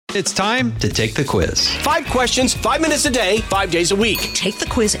It's time to take the quiz. 5 questions, 5 minutes a day, 5 days a week. Take the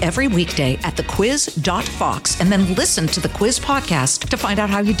quiz every weekday at thequiz.fox and then listen to the quiz podcast to find out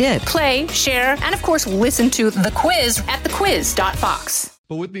how you did. Play, share, and of course, listen to the quiz at thequiz.fox.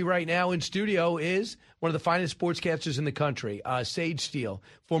 But with me right now in studio is one of the finest sportscasters in the country, Sage Steele,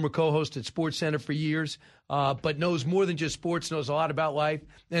 former co-host at SportsCenter for years, but knows more than just sports, knows a lot about life.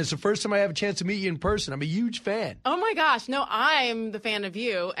 And it's the first time I have a chance to meet you in person. I'm a huge fan. Oh, my gosh. No, I'm the fan of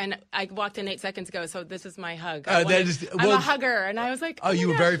you. And I walked in 8 seconds ago, so this is my hug. I'm a hugger. And I was like, oh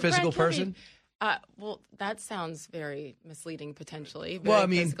you a very physical person? Well, that sounds very misleading, potentially.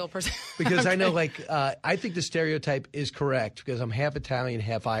 Physical person. Because I know, I think the stereotype is correct because I'm half Italian,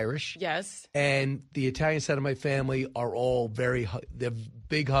 half Irish. Yes. And the Italian side of my family are all they're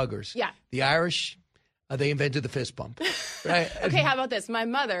big huggers. Yeah. The Irish, they invented the fist bump. Right? Okay, how about this? My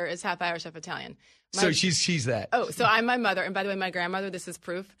mother is half Irish, half Italian. So she's that. Oh, so I'm my mother. And by the way, my grandmother, this is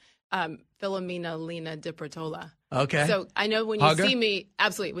proof, Filomena Lina Di Bertola. Okay. So I know when you see me,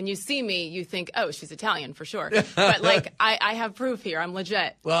 absolutely, when you see me, you think, oh, she's Italian for sure. But I have proof here. I'm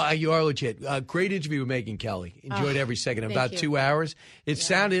legit. Well, you are legit. Great interview with Megyn Kelly. Enjoyed every second. About 2 hours. It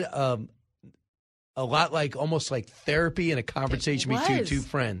sounded a lot almost like therapy and a conversation between two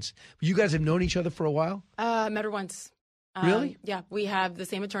friends. You guys have known each other for a while? Met her once. Really? Yeah. We have the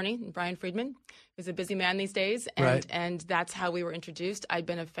same attorney, Brian Friedman, who's a busy man these days. And that's how we were introduced. I'd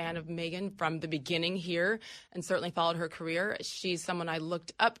been a fan of Megyn from the beginning here and certainly followed her career. She's someone I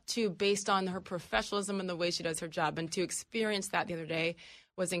looked up to based on her professionalism and the way she does her job. And to experience that the other day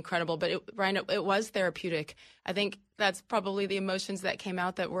was incredible. But Brian, it was therapeutic. I think that's probably the emotions that came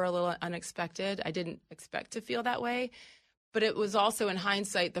out that were a little unexpected. I didn't expect to feel that way. But it was also, in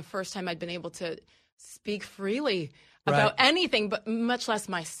hindsight, the first time I'd been able to speak freely about anything, but much less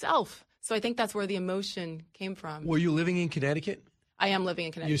myself. So I think that's where the emotion came from. Were you living in Connecticut? I am living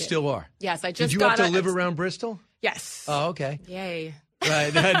in Connecticut. You still are? Yes, I just Did you have to live around Bristol? Yes. Oh, okay. Yay.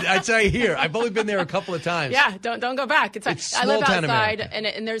 Right. That's what I hear. I've only been there a couple of times. Yeah, don't go back. I live small-town outside,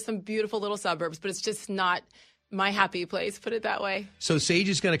 America. and there's some beautiful little suburbs, but it's just not my happy place, put it that way. So Sage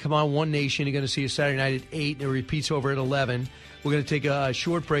is going to come on One Nation. You're going to see us Saturday night at 8, and it repeats over at 11. We're going to take a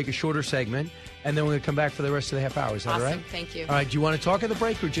short break, a shorter segment, and then we're going to come back for the rest of the half hour. Is that awesome. all right? Thank you. All right. Do you want to talk at the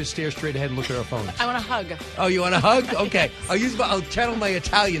break or just stare straight ahead and look at our phones? I want to hug. Oh, you want to hug? Okay. I'll channel my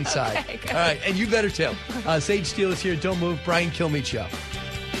Italian side. Okay, good. All right. And you better too. Sage Steele is here. Don't move. Brian Kilmeade Show.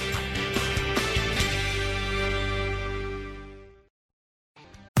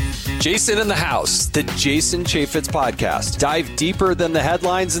 Jason in the House, the Jason Chaffetz podcast. Dive deeper than the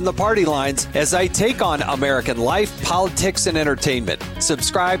headlines and the party lines as I take on American life, politics, and entertainment.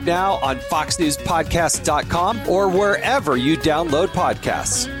 Subscribe now on foxnewspodcast.com or wherever you download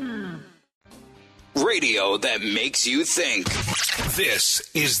podcasts. Radio that makes you think. This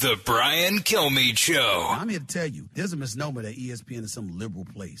is the Brian Kilmeade Show. I'm here to tell you, there's a misnomer that ESPN is some liberal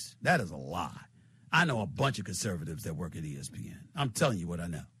place. That is a lie. I know a bunch of conservatives that work at ESPN. I'm telling you what I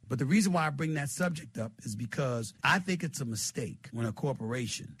know. But the reason why I bring that subject up is because I think it's a mistake when a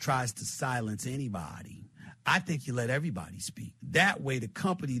corporation tries to silence anybody. I think you let everybody speak. That way the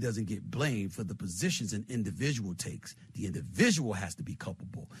company doesn't get blamed for the positions an individual takes. The individual has to be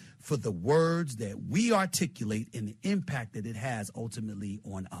culpable for the words that we articulate and the impact that it has ultimately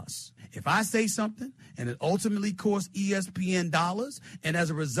on us. If I say something and it ultimately costs ESPN dollars, and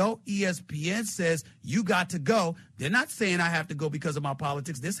as a result, ESPN says you got to go, they're not saying I have to go because of my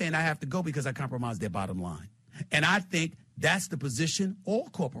politics. They're saying I have to go because I compromise their bottom line. And I think that's the position all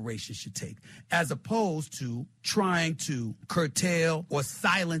corporations should take, as opposed to trying to curtail or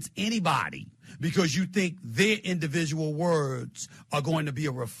silence anybody because you think their individual words are going to be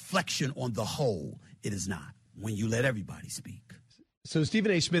a reflection on the whole. It is not when you let everybody speak. So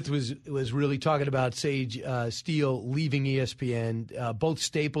Stephen A. Smith was really talking about Sage Steele leaving ESPN, both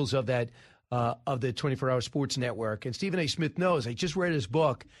staples of that of the 24-hour sports network. And Stephen A. Smith knows. I just read his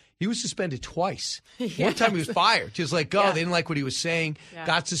book. He was suspended twice. Yes. One time he was fired. Just they didn't like what he was saying. Yeah.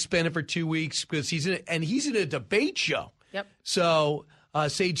 Got suspended for 2 weeks because he's in a debate show. Yep. So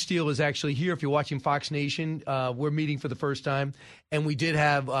Sage Steele is actually here. If you're watching Fox Nation, we're meeting for the first time. And we did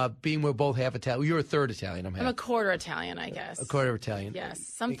have, being we're both half Italian. You're a third Italian. I'm a quarter Italian, I guess. A quarter Italian. Yes,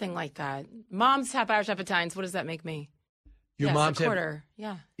 something like that. Mom's half Irish, half Italian. So what does that make me? Your mom's a quarter.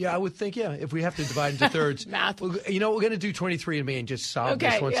 Yeah. Yeah, I would think, if we have to divide into thirds. Math. You know, we're going to do 23andMe and just solve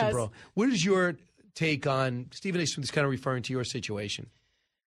this once and for all. What is your take on Stephen A. Smith is kind of referring to your situation?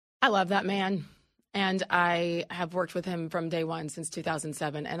 I love that man. And I have worked with him from day one since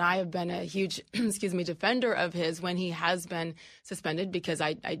 2007. And I have been a huge, defender of his when he has been suspended, because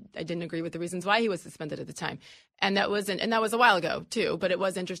I didn't agree with the reasons why he was suspended at the time. And that was a while ago too. But it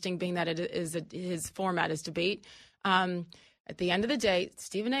was interesting, being that his format is debate. At the end of the day,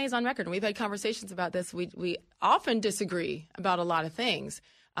 Stephen A. is on record, and we've had conversations about this. We often disagree about a lot of things.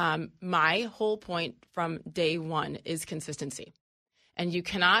 My whole point from day one is consistency. And you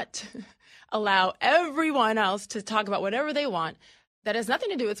cannot allow everyone else to talk about whatever they want that has nothing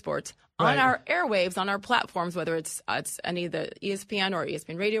to do with sports on our airwaves, on our platforms, whether it's any of the ESPN or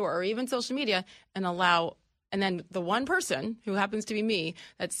ESPN radio or even social media, and then the one person who happens to be me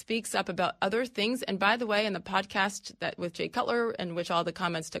that speaks up about other things. And by the way, in the podcast that with Jay Cutler, in which all the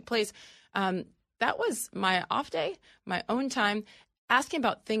comments took place, that was my off day, my own time, asking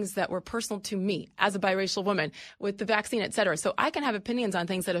about things that were personal to me as a biracial woman with the vaccine, et cetera. So I can have opinions on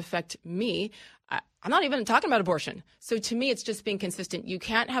things that affect me. I'm not even talking about abortion. So to me, it's just being consistent. You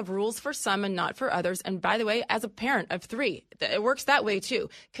can't have rules for some and not for others. And by the way, as a parent of 3, it works that way too.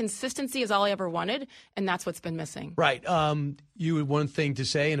 Consistency is all I ever wanted, and that's what's been missing. Right. You had one thing to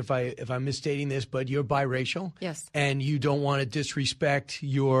say, and if I'm misstating this, but you're biracial. Yes. And you don't want to disrespect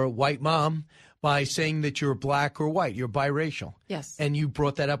your white mom by saying that you're black or white. You're biracial. Yes. And you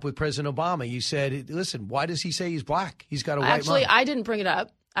brought that up with President Obama. You said, listen, why does he say he's black? He's got a white mom. Actually, I didn't bring it up.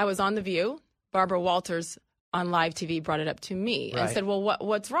 I was on The View. Barbara Walters on live TV brought it up to me and said, well,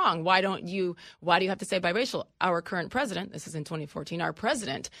 what's wrong? Why do you have to say biracial? Our current president, this is in 2014, our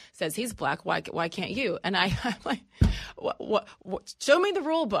president says he's black. Why can't you? And I'm like, what, show me the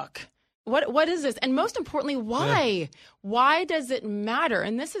rule book. What is this? And most importantly, why? Yeah. Why does it matter?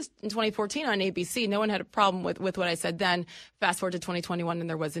 And this is in 2014 on ABC. No one had a problem with what I said then. Fast forward to 2021 and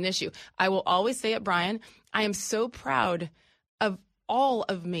there was an issue. I will always say it, Brian, I am so proud of all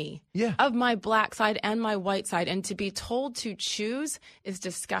of me, of my black side and my white side. And to be told to choose is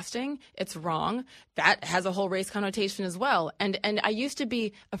disgusting. It's wrong. That has a whole race connotation as well. And I used to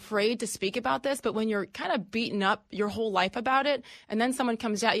be afraid to speak about this, but when you're kind of beaten up your whole life about it, and then someone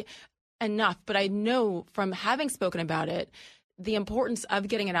comes at you, enough. But I know from having spoken about it, the importance of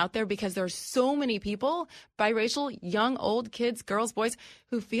getting it out there, because there are so many people, biracial, young, old, kids, girls, boys,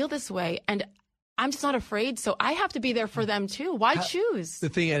 who feel this way. And I'm just not afraid, so I have to be there for them too. Why choose? The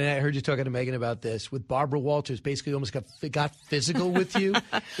thing, and I heard you talking to Megan about this, with Barbara Walters, basically almost got physical with you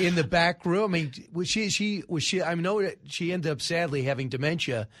in the back room. I mean, was she? I know that she ended up sadly having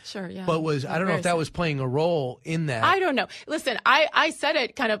dementia. Sure, yeah. But I don't know if that was playing a role in that. I don't know. Listen, I said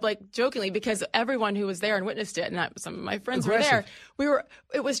it kind of like jokingly, because everyone who was there and witnessed it, and some of my friends were there. We were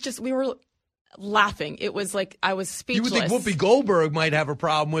laughing. It was like I was speechless. You would think Whoopi Goldberg might have a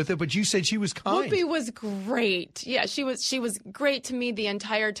problem with it, but you said she was kind. Whoopi was great. Yeah, she was great to me the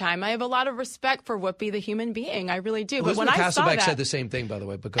entire time. I have a lot of respect for Whoopi, the human being. I really do. Elizabeth but when I saw that, said the same thing, by the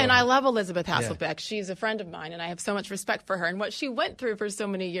way. And I love Elizabeth Hasselbeck. Yeah. She's a friend of mine, and I have so much respect for her and what she went through for so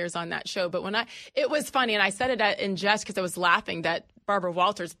many years on that show. But it was funny, and I said it in jest because I was laughing that Barbara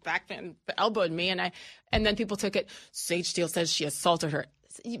Walters back then elbowed me, and then people took it. Sage Steele says she assaulted her.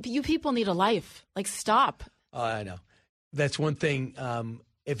 You people need a life. Like, stop. Oh, I know. That's one thing.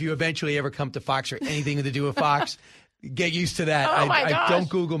 If you eventually ever come to Fox or anything to do with Fox, get used to that. Oh my gosh. I don't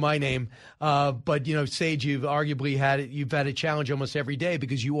Google my name. But, Sage, you've had a challenge almost every day,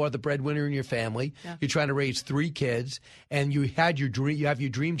 because you are the breadwinner in your family. Yeah. You're trying to raise 3 kids, and you have your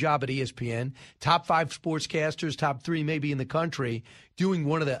dream job at ESPN, top 5 sportscasters, top 3 maybe in the country, doing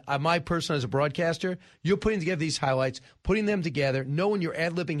one of the, my person as a broadcaster, you're putting together these highlights, putting them together, knowing you're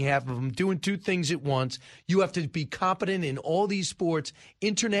ad-libbing half of them, doing 2 things at once. You have to be competent in all these sports,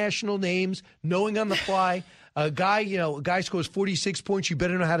 international names, knowing on the fly. A guy scores 46 points. You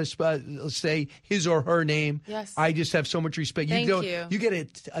better know how to say his or her name. Yes. I just have so much respect. Thank you. You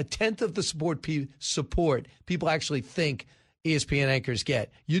get a tenth of the support people actually think ESPN anchors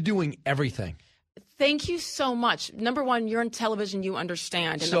get. You're doing everything. Thank you so much. Number one, you're on television, you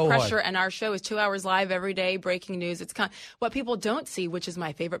understand. And so the pressure, hard. And our show is 2 hours live every day, breaking news. It's what people don't see, which is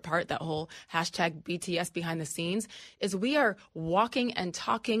my favorite part, that whole hashtag BTS behind the scenes, is we are walking and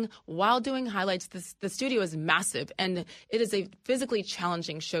talking while doing highlights. The studio is massive, and it is a physically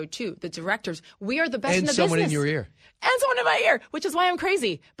challenging show, too. The directors, we are the best in the business. And someone in your ear. And someone in my ear, which is why I'm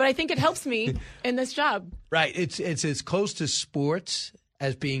crazy. But I think it helps me in this job. Right. It's as close to sports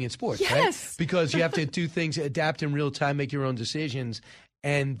as being in sports, yes. Right? Because you have to do things, adapt in real time, make your own decisions,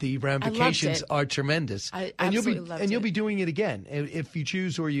 and the ramifications are tremendous. You'll be doing it again if you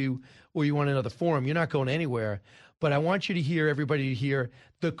choose, or you want another forum. You're not going anywhere. But I want you to hear, everybody to hear,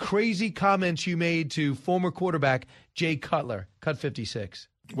 the crazy comments you made to former quarterback Jay Cutler, Cut 56.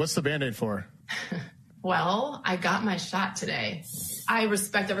 What's the Band-Aid for? Well, I got my shot today. I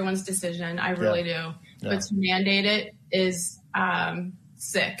respect everyone's decision. I really do. Yeah. But to mandate it is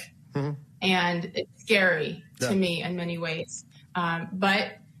sick. Mm-hmm. And it's scary to me in many ways.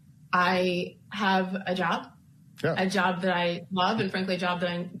 But I have a job that I love, and frankly, a job that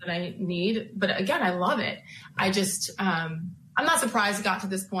I need. But again, I love it. I just, I'm not surprised it got to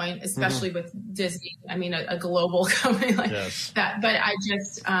this point, especially with Disney. I mean, a global company like that. But I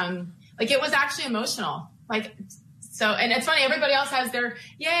just, it was actually emotional. And it's funny, everybody else has their,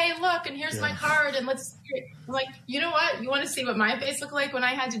 yay, look, and here's my card, and let's, I'm like, you know what? You want to see what my face looked like when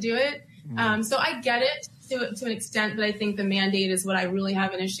I had to do it? So I get it to an extent, but I think the mandate is what I really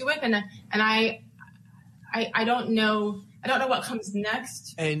have an issue with. And I don't know what comes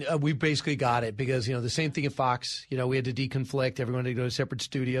next. And we basically got it because, the same thing at Fox, we had to deconflict. Everyone had to go to separate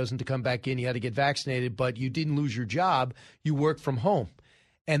studios, and to come back in, you had to get vaccinated, but you didn't lose your job. You worked from home.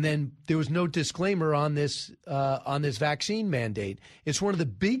 And then there was no disclaimer on this vaccine mandate. It's one of the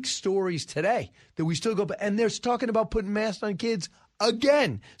big stories today that we still go back. And they're talking about putting masks on kids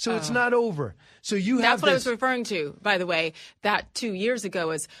again. So it's not over. So that's what I was referring to, by the way, that 2 years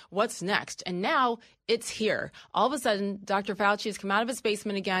ago is what's next. And now it's here. All of a sudden, Dr. Fauci has come out of his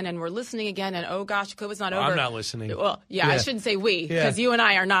basement again, and we're listening again. And, oh, gosh, COVID's not over. I'm not listening. Well, I shouldn't say we, because you and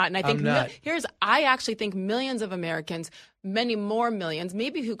I are not. And I think I actually think millions of Americans, many more millions,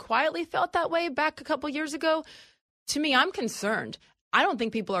 maybe who quietly felt that way back a couple years ago. To me, I'm concerned. I don't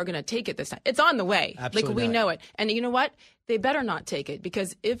think people are going to take it this time. It's on the way. Absolutely we know it. And you know what? They better not take it,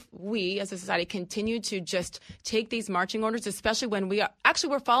 because if we as a society continue to just take these marching orders, especially when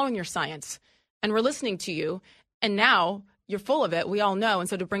we're following your science and we're listening to you, and now you're full of it, we all know. And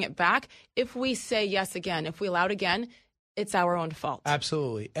so to bring it back, if we say yes again, if we allow it again, it's our own fault.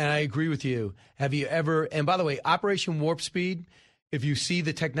 Absolutely. And I agree with you. Have you ever, and by the way, Operation Warp Speed, if you see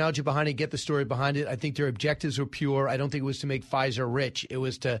the technology behind it, get the story behind it, I think their objectives were pure. I don't think it was to make Pfizer rich. It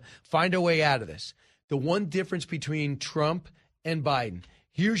was to find a way out of this. The one difference between Trump and Biden,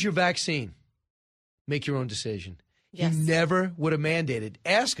 here's your vaccine. Make your own decision. Yes. He never would have mandated.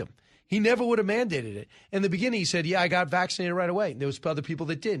 Ask him. He never would have mandated it. In the beginning, he said, I got vaccinated right away. There was other people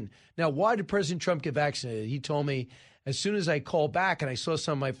that didn't. Now, why did President Trump get vaccinated? He told me, as soon as I called back and I saw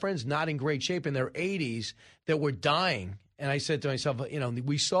some of my friends not in great shape in their 80s that were dying, and I said to myself,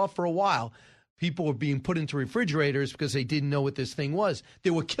 we saw for a while people were being put into refrigerators because they didn't know what this thing was.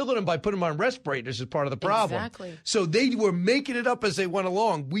 They were killing them by putting them on respirators as part of the problem. Exactly. So they were making it up as they went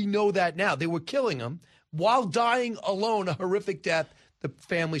along. We know that now. They were killing them while dying alone, a horrific death. The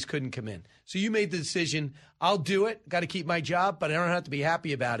families couldn't come in. So you made the decision, I'll do it, got to keep my job, but I don't have to be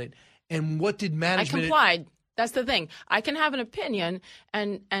happy about it. And what did management... I complied. That's the thing. I can have an opinion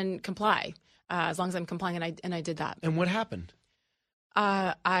and comply. As long as I'm complying, and I did that. And what happened?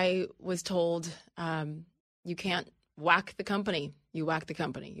 I was told, you can't whack the company. You whack the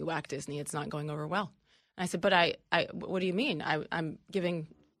company. You whack Disney. It's not going over well. And I said, but I what do you mean? I'm giving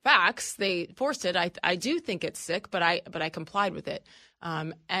facts. They forced it. I do think it's sick, but I complied with it.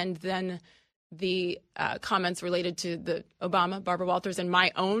 And then the comments related to the Obama, Barbara Walters, and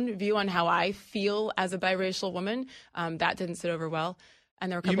my own view on how I feel as a biracial woman, that didn't sit over well.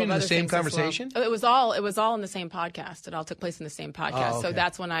 And there were a couple of other things. You mean the same conversation? Well. It was all in the same podcast. It all took place in the same podcast. Oh, okay. So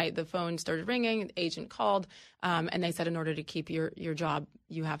that's when the phone started ringing. The agent called, and they said, in order to keep your job,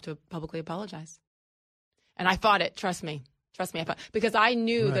 you have to publicly apologize. And I fought it. Trust me, I fought, because I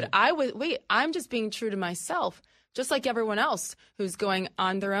knew that I'm just being true to myself, just like everyone else who's going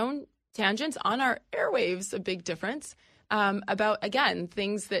on their own tangents on our airwaves. A big difference about, again,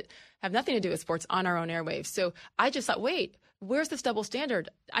 things that have nothing to do with sports on our own airwaves. So I just thought, where's this double standard?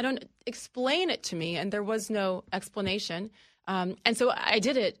 I don't explain it to me, and there was no explanation. And so I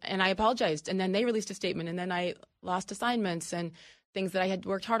did it, and I apologized. And then they released a statement, and then I lost assignments, and things that I had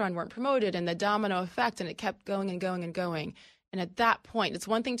worked hard on weren't promoted, and the domino effect, and it kept going and going and going. And at that point, it's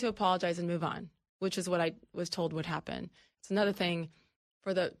one thing to apologize and move on, which is what I was told would happen. It's another thing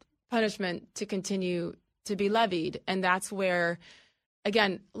for the punishment to continue to be levied. And that's where,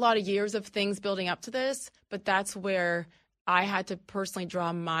 again, a lot of years of things building up to this, but that's where I had to personally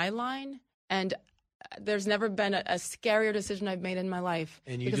draw my line, and there's never been a scarier decision I've made in my life,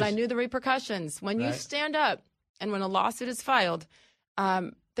 because I knew the repercussions. When you stand up and when a lawsuit is filed,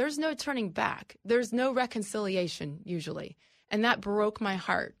 there's no turning back. There's no reconciliation usually. And that broke my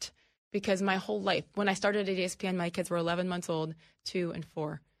heart, because my whole life, when I started at ESPN, my kids were 11 months old, 2 and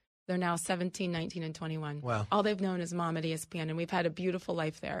 4. They're now 17, 19, and 21. Wow. All they've known is mom at ESPN, and we've had a beautiful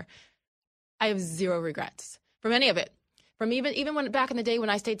life there. I have zero regrets from any of it. From even when back in the day when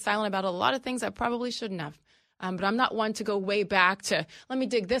I stayed silent about a lot of things I probably shouldn't have. But I'm not one to go way back to, let me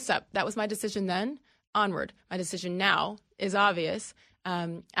dig this up. That was my decision then. Onward. My decision now is obvious.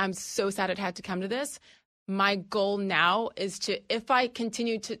 I'm so sad it had to come to this. My goal now is to, if I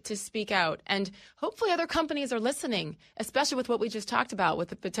continue to speak out, and hopefully other companies are listening, especially with what we just talked about, with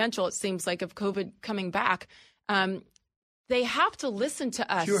the potential, it seems like, of COVID coming back, they have to listen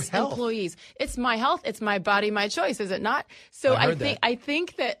to us, employees. It's my health, it's my body, my choice, is it not? So I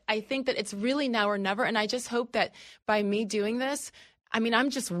think that it's really now or never, and I just hope that by me doing this, I mean, I'm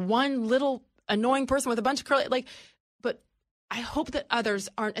just one little annoying person with a bunch of curly, but I hope that others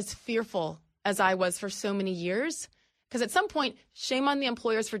aren't as fearful as I was for so many years. Because at some point, shame on the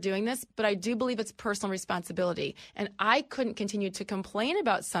employers for doing this, but I do believe it's personal responsibility. And I couldn't continue to complain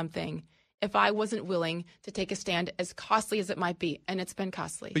about something if I wasn't willing to take a stand, as costly as it might be. And it's been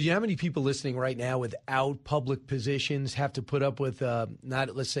costly. But you know how many people listening right now without public positions have to put up with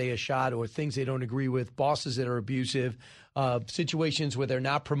not, let's say, a shot or things they don't agree with, bosses that are abusive, situations where they're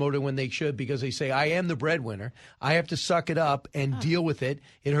not promoted when they should because they say, I am the breadwinner. I have to suck it up and deal with it.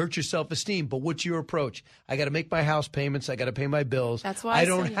 It hurts your self-esteem. But what's your approach? I got to make my house payments. I got to pay my bills. That's why I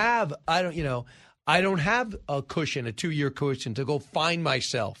don't have a cushion, a 2-year cushion to go find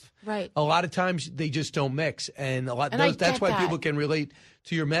myself. Right. A lot of times they just don't mix. And that's why people can relate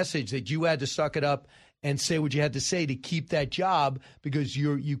to your message that you had to suck it up and say what you had to say to keep that job because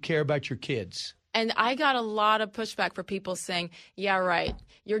you care about your kids. And I got a lot of pushback for people saying, yeah, right,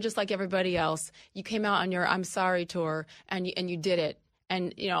 you're just like everybody else. You came out on your I'm sorry tour and you did it.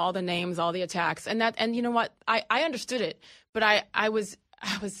 And, all the names, all the attacks. And you know what? I understood it. But I was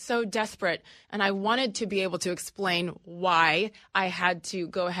so desperate, and I wanted to be able to explain why I had to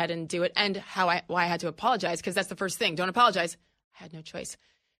go ahead and do it and why I had to apologize, because that's the first thing. Don't apologize. I had no choice.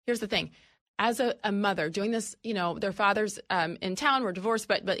 Here's the thing. As a mother doing this, their father's in town, we're divorced,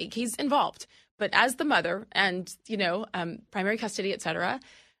 but he's involved. But as the mother and, primary custody, et cetera,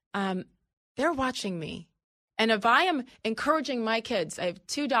 they're watching me. And if I am encouraging my kids, I have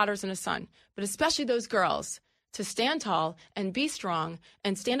 2 daughters and a son, but especially those girls, to stand tall and be strong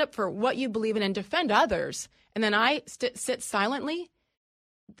and stand up for what you believe in and defend others, and then I sit silently,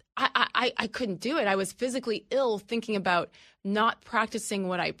 I couldn't do it. I was physically ill thinking about not practicing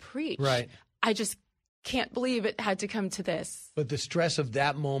what I preach. Right. I just can't believe it had to come to this. But the stress of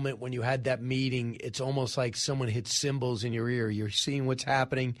that moment when you had that meeting, it's almost like someone hit cymbals in your ear. You're seeing what's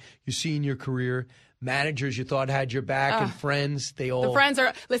happening. You're seeing your career. Managers you thought had your back and friends, they all... The friends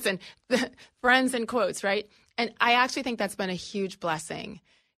are, listen, friends in quotes, right? And I actually think that's been a huge blessing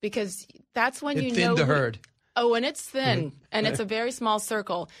because that's when it thinned the herd. Oh, and it's thin, and it's a very small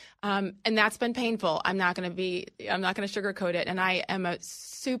circle, and that's been painful. I'm not going to sugarcoat it, and I am a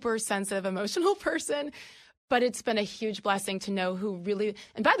super sensitive, emotional person, but it's been a huge blessing to know who really.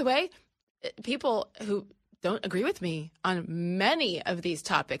 And by the way, people who don't agree with me on many of these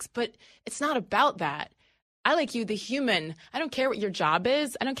topics, but it's not about that. I like you, the human. I don't care what your job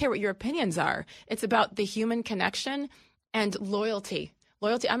is. I don't care what your opinions are. It's about the human connection and loyalty.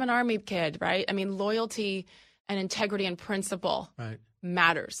 Loyalty. I'm an Army kid, right? I mean, loyalty and integrity and principle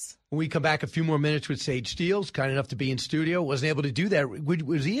matters. When we come back, a few more minutes with Sage Steele, kind enough to be in studio, wasn't able to do that.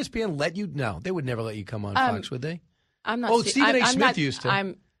 Was ESPN let you? No, they would never let you come on Fox, would they? I'm not. Oh, Stephen A. Smith used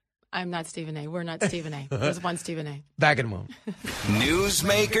to. I'm not Stephen A. We're not Stephen A. There's one Stephen A. Back in a moment.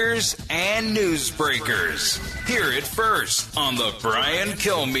 Newsmakers and newsbreakers. Hear it first on the Brian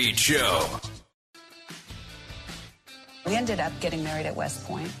Kilmeade Show. We ended up getting married at West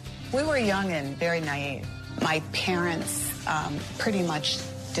Point. We were young and very naive. My parents pretty much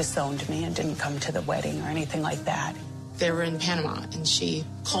disowned me and didn't come to the wedding or anything like that. They were in Panama, and she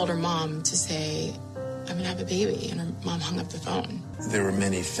called her mom to say, I'm going to have a baby, and her mom hung up the phone. There were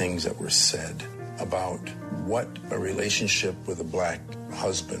many things that were said about what a relationship with a black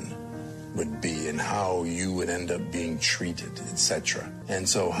husband would be and how you would end up being treated, etc. And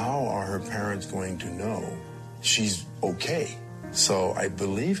so how are her parents going to know she's okay? So I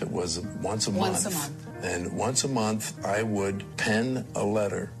believe it was once a month. And once a month, I would pen a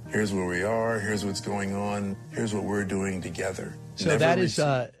letter. Here's where we are. Here's what's going on. Here's what we're doing together. So that is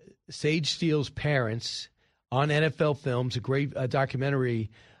Sage Steele's parents on NFL Films, a great documentary.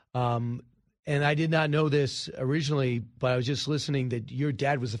 And I did not know this originally, but I was just listening that your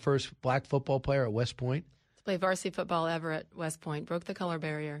dad was the first black football player at West Point. To play varsity football ever at West Point. Broke the color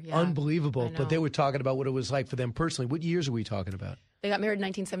barrier. Yeah. Unbelievable. But they were talking about what it was like for them personally. What years are we talking about? They got married in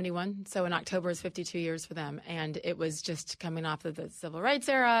 1971, so in October is 52 years for them. And it was just coming off of the civil rights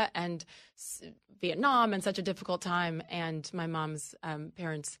era and Vietnam and such a difficult time. And my mom's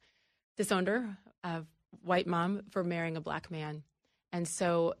parents disowned her, white mom, for marrying a black man. And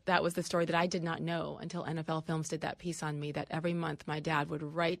so that was the story that I did not know until NFL Films did that piece on me, that every month my dad would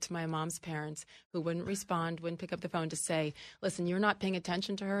write to my mom's parents, who wouldn't respond, wouldn't pick up the phone, to say, listen, you're not paying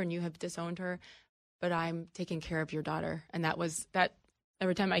attention to her and you have disowned her, but I'm taking care of your daughter. And that was that.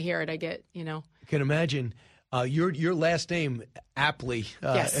 Every time I hear it, I get, I can imagine. Your last name aptly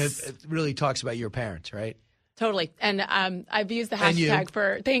yes. it really talks about your parents, right? Totally. And I've used the hashtag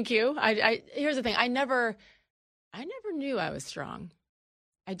for thank you. I here's the thing. I never knew I was strong.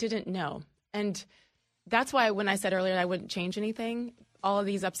 I didn't know. And that's why when I said earlier I wouldn't change anything, all of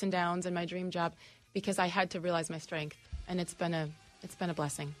these ups and downs in my dream job, because I had to realize my strength. And it's been a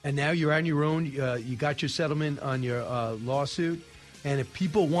blessing. And now you're on your own. You got your settlement on your lawsuit. And if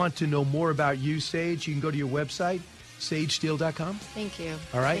people want to know more about you, Sage, you can go to your website, sagesteele.com. Thank you.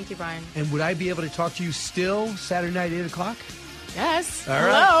 All right. Thank you, Brian. And would I be able to talk to you still Saturday night, 8 o'clock? Yes. All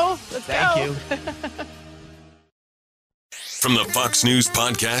right. Hello. Let's go. Thank you. From the Fox News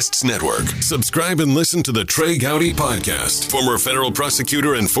Podcasts Network, subscribe and listen to the Trey Gowdy Podcast. Former federal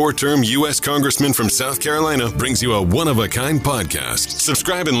prosecutor and 4-term U.S. Congressman from South Carolina brings you a one-of-a-kind podcast.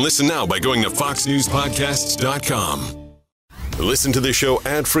 Subscribe and listen now by going to foxnewspodcasts.com. Listen to the show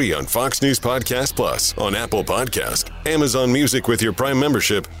ad-free on Fox News Podcast Plus, on Apple Podcast, Amazon Music with your Prime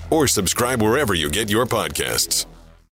membership, or subscribe wherever you get your podcasts.